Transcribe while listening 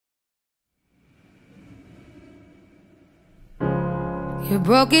You're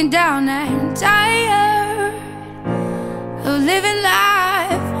broken down and tired of living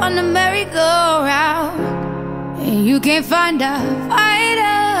life on the merry-go-round, and you can't find a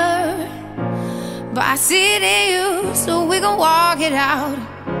fighter, but I see it in you, so we gon' walk it out.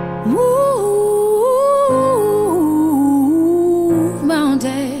 Move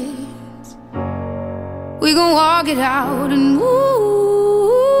mountains, we gon' walk it out and move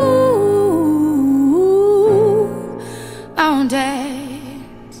mountains.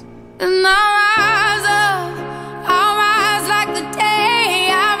 And I'll rise up, I'll rise like the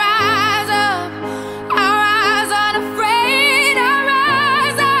day. I'll rise up, I'll rise unafraid. I'll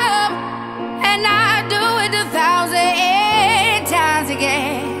rise up, and I'll do it 1,000 times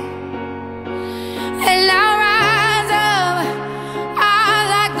again. And I'll rise up, I'll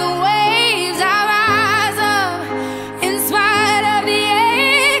like the waves. I'll rise up, in spite of the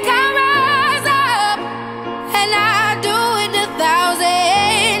ache. I'll rise up, and I'll do it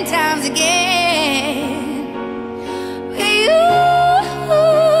 1,000 times again.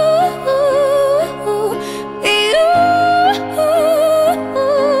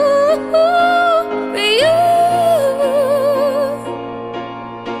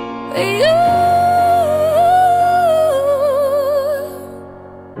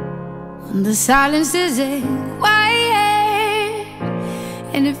 The silence isn't quiet,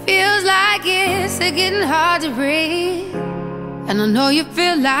 and it feels like it's getting hard to breathe. And I know you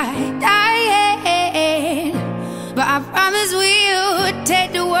feel like dying, but I promise we'll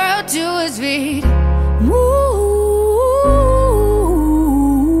take the world to its feet. Move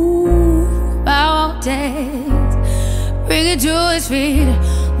mountains, bring it to its feet.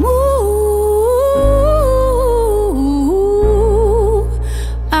 Move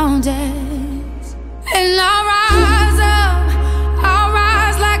mountains. And I'll rise up, I'll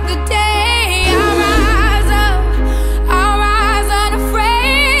rise like the day. I'll rise up, I'll rise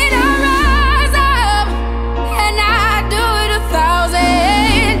unafraid. I'll rise up, and I'll do it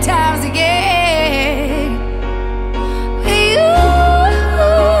 1,000 times again.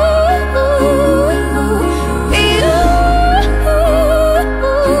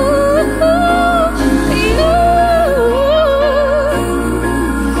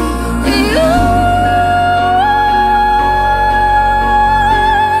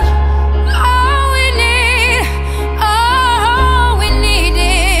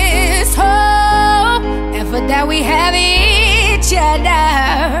 That we have each other,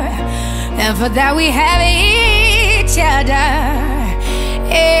 and for that we have each other,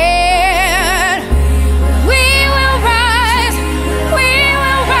 and we will rise, we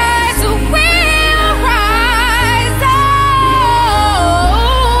will rise, so we will rise.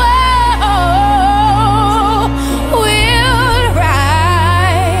 Oh, we'll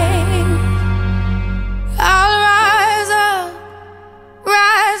rise. I'll rise up,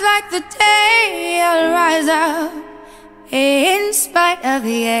 rise like the day. I'll rise up, in spite of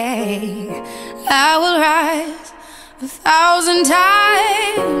the ache. I will rise 1,000 times.